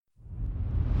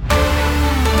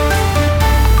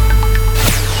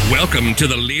Welcome to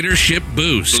the Leadership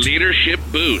Boost. Leadership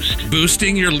Boost.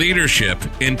 Boosting your leadership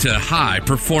into high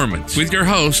performance with your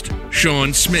host,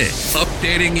 Sean Smith.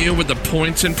 Updating you with the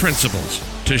points and principles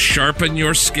to sharpen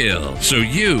your skill so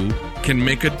you can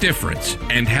make a difference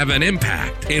and have an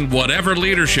impact in whatever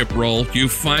leadership role you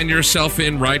find yourself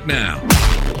in right now.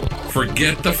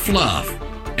 Forget the fluff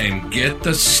and get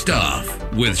the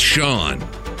stuff with Sean.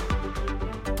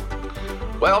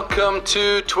 Welcome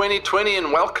to 2020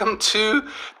 and welcome to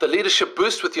the Leadership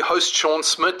Boost with your host, Sean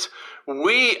Smith.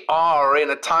 We are in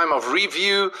a time of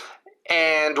review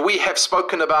and we have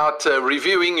spoken about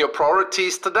reviewing your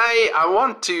priorities. Today, I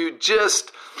want to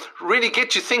just really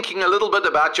get you thinking a little bit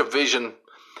about your vision,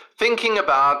 thinking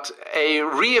about a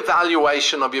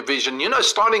reevaluation of your vision. You know,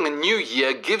 starting a new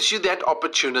year gives you that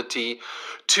opportunity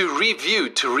to review,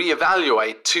 to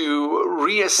reevaluate, to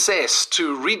reassess,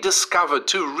 to rediscover,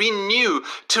 to renew,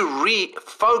 to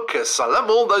refocus. I love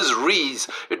all those re's.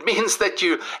 It means that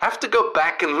you have to go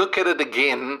back and look at it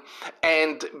again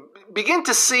and begin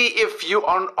to see if you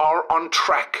are on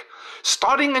track.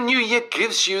 Starting a new year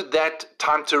gives you that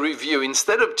time to review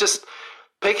instead of just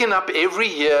picking up every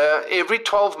year, every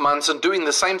 12 months and doing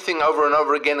the same thing over and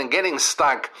over again and getting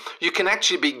stuck. You can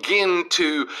actually begin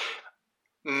to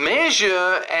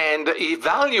measure and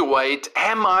evaluate,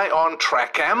 am I on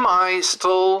track? Am I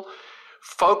still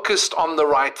focused on the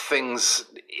right things?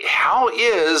 How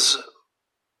is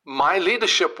my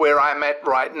leadership where I'm at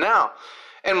right now?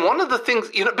 And one of the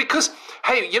things, because,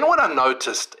 hey, you know what I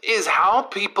noticed is how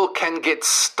people can get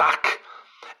stuck.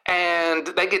 And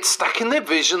they get stuck in their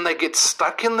vision, they get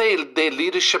stuck in their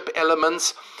leadership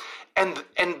elements, and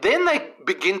then they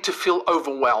begin to feel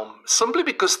overwhelmed simply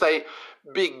because they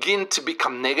begin to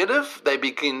become negative, they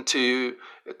begin to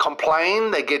complain,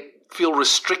 they feel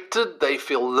restricted, they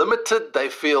feel limited, they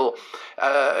feel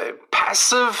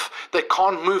passive, they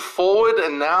can't move forward,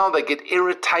 and now they get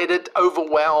irritated,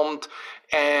 overwhelmed.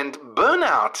 And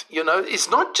burnout, it's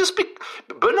not just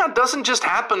burnout doesn't just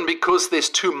happen because there's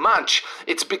too much.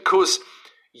 It's because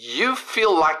you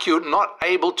feel like you're not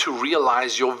able to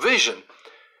realize your vision.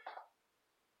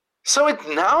 So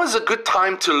now is a good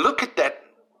time to look at that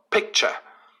picture.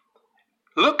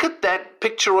 Look at that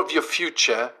picture of your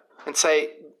future and say,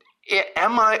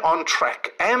 am I on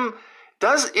track?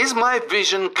 Is my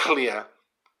vision clear?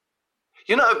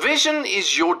 A vision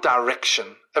is your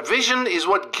direction. A vision is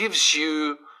what gives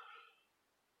you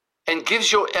and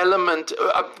gives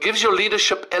your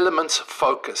leadership elements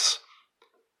focus.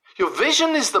 Your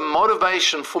vision is the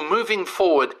motivation for moving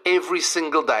forward every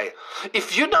single day.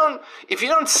 If you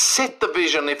don't set the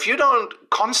vision, if you don't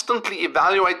constantly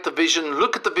evaluate the vision,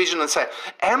 look at the vision and say,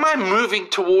 am I moving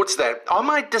towards that? Are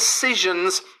my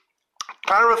decisions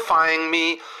clarifying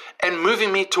me and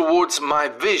moving me towards my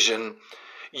vision?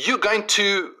 You're going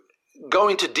to go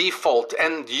into default,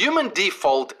 and human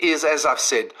default is, as I've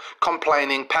said,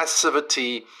 complaining,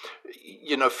 passivity,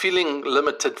 feeling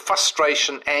limited,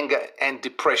 frustration, anger, and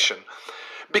depression.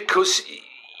 Because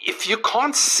if you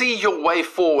can't see your way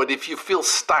forward, if you feel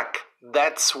stuck,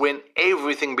 that's when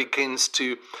everything begins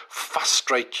to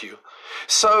frustrate you.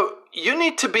 So you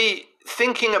need to be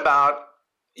thinking about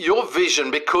your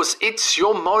vision, because it's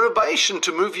your motivation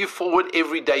to move you forward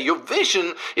every day. Your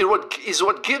vision is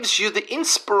what gives you the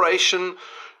inspiration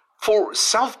for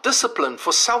self-discipline,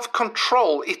 for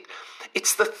self-control.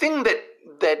 It's the thing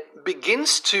that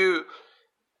begins to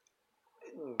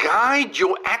guide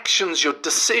your actions, your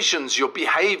decisions, your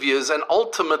behaviors, and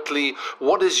ultimately,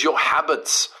 what is your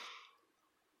habits.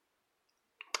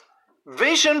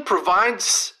 Vision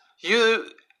provides you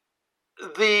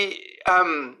the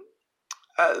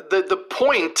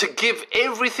point to give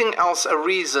everything else a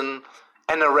reason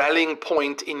and a rallying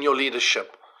point in your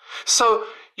leadership. So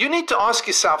you need to ask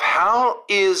yourself, how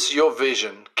is your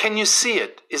vision? Can you see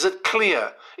it? Is it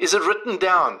clear? Is it written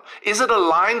down? Is it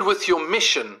aligned with your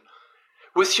mission,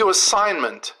 with your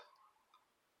assignment,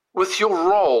 with your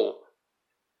role?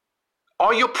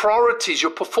 Are your priorities,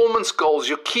 your performance goals,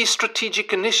 your key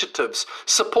strategic initiatives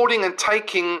supporting and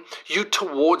taking you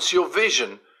towards your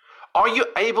vision? Are you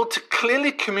able to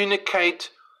clearly communicate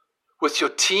with your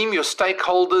team, your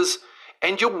stakeholders,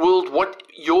 and your world what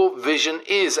your vision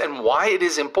is and why it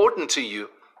is important to you?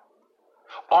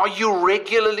 Are you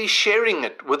regularly sharing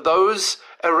it with those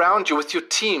around you, with your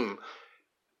team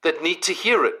that need to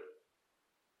hear it?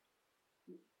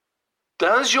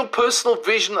 Does your personal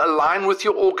vision align with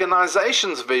your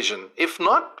organization's vision? If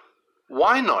not,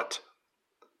 why not?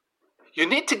 You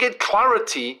need to get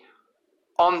clarity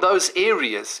on those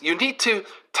areas. You need to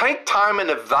take time and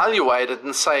evaluate it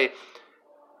and say,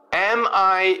 am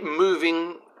I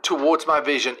moving towards my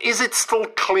vision? Is it still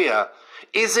clear?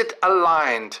 Is it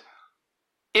aligned?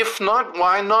 If not,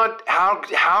 why not?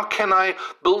 How can I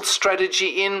build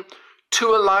strategy in to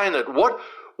align it? What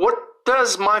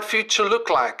does my future look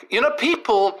like?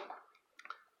 People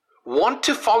want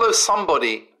to follow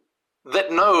somebody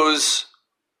that knows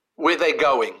where they're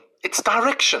going. It's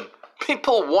direction.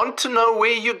 People want to know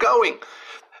where you're going.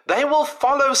 They will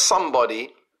follow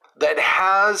somebody that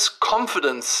has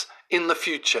confidence in the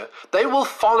future. They will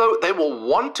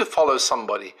want to follow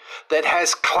somebody that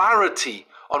has clarity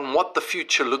on what the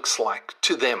future looks like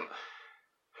to them.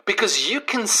 Because you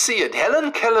can see it.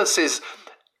 Helen Keller says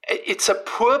it's a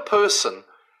poor person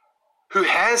who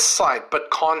has sight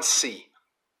but can't see.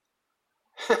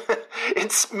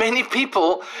 It's many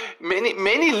people,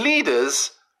 many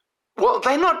leaders. Well,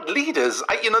 they're not leaders.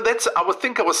 I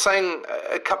was saying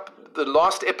the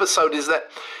last episode is that,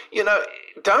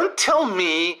 don't tell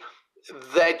me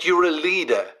that you're a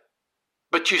leader,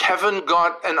 but you haven't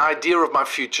got an idea of my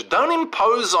future. Don't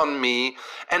impose on me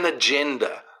an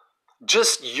agenda,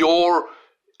 just your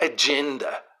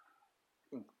agenda.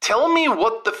 Tell me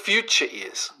what the future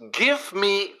is. Give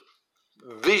me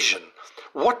vision.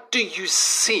 What do you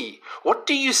see? What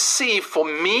do you see for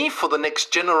me, for the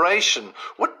next generation?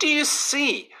 What do you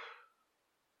see?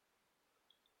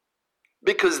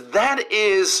 Because that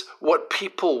is what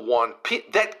people want.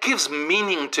 That gives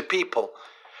meaning to people.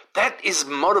 That is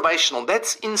motivational.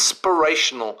 That's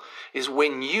inspirational, is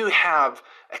when you have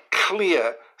a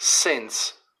clear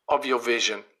sense of your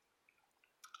vision.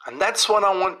 And that's what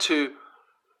I want to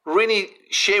really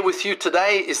share with you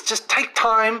today, is just take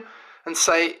time and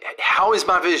say, how is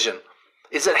my vision?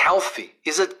 Is it healthy?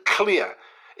 Is it clear?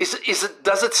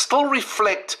 Does it still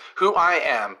reflect who I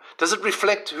am? Does it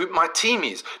reflect who my team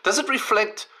is? Does it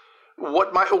reflect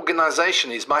what my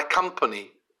organization is, my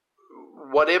company,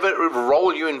 whatever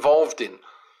role you're involved in?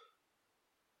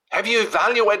 Have you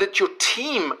evaluated your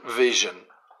team vision?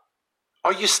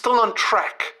 Are you still on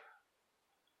track?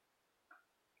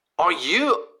 Are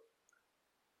you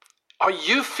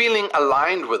feeling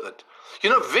aligned with it?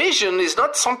 Vision is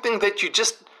not something that you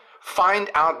just find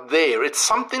out there. It's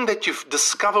something that you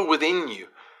discover within you.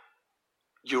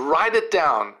 You write it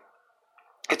down.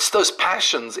 It's those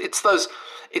passions. It's those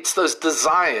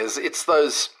desires. It's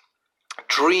those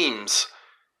dreams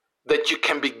that you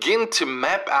can begin to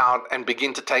map out and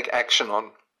begin to take action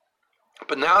on.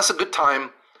 But now's a good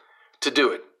time to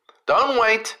do it. Don't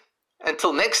wait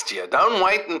until next year. Don't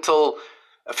wait until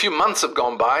a few months have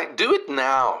gone by. Do it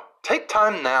now. Take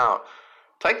time now.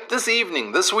 Take this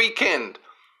evening, this weekend,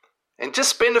 and just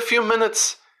spend a few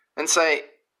minutes and say,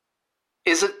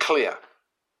 is it clear?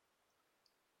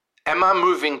 Am I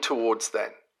moving towards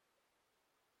that?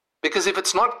 Because if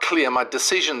it's not clear, my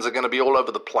decisions are going to be all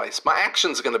over the place. My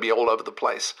actions are going to be all over the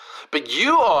place. But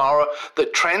you are the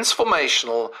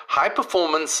transformational,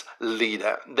 high-performance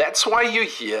leader. That's why you're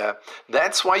here.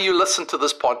 That's why you listen to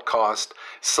this podcast,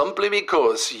 simply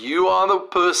because you are the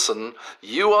person,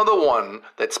 you are the one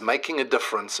that's making a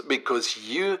difference, because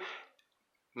you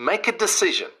make a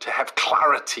decision to have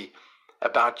clarity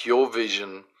about your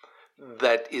vision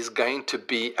that is going to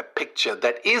be a picture,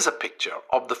 that is a picture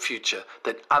of the future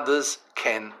that others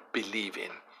can believe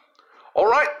in. All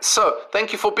right, so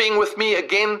thank you for being with me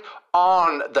again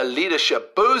on the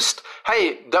Leadership Boost.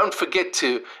 Hey, don't forget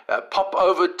to pop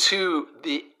over to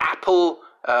the Apple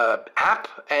app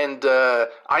and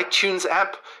iTunes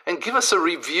app and give us a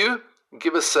review,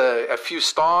 give us a few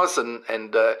stars,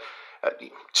 and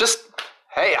just,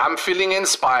 hey, I'm feeling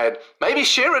inspired. Maybe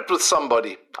share it with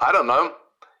somebody. I don't know.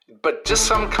 But just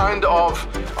some kind of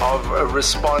a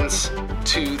response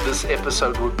to this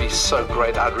episode would be so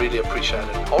great. I'd really appreciate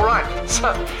it. All right,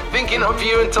 so thinking of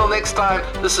you until next time,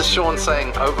 this is Sean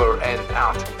saying over and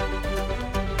out.